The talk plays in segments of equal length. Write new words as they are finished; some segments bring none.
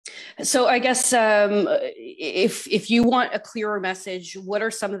So I guess if you want a clearer message, what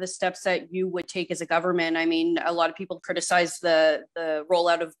are some of the steps that you would take as a government? I mean, a lot of people criticize the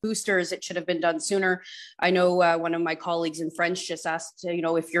rollout of boosters. It should have been done sooner. I know one of my colleagues in French just asked,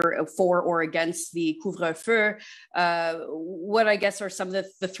 if you're for or against the couvre-feu. What I guess are some of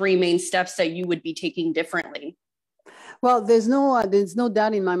the three main steps that you would be taking differently? Well, there's no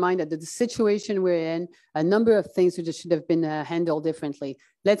doubt in my mind that the situation we're in, a number of things which should have been handled differently.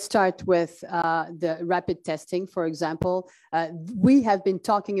 Let's start with the rapid testing, for example. We have been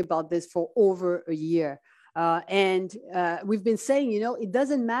talking about this for over a year. And we've been saying, it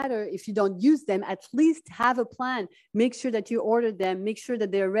doesn't matter if you don't use them, at least have a plan. Make sure that you order them, make sure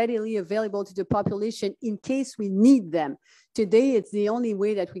that they're readily available to the population in case we need them. Today, it's the only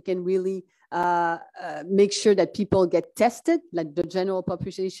way that we can really make sure that people get tested, like the general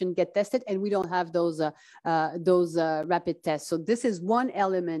population get tested, and we don't have those rapid tests. So this is one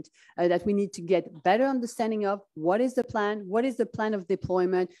element that we need to get better understanding of. What is the plan? What is the plan of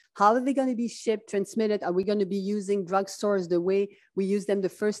deployment? How are they going to be shipped, transmitted? Are we going to be using drugstores the way we used them the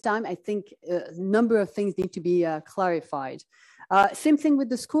first time? I think a number of things need to be clarified. Same thing with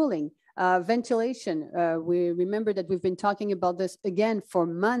the schooling. Ventilation. We remember that we've been talking about this again for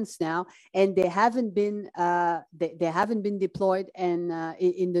months now, and they haven't been deployed in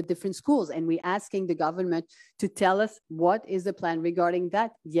the different schools. And we're asking the government to tell us what is the plan regarding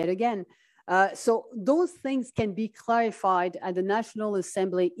that yet again. So those things can be clarified at the National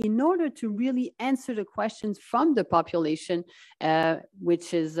Assembly in order to really answer the questions from the population,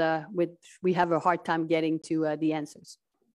 which we have a hard time getting to the answers.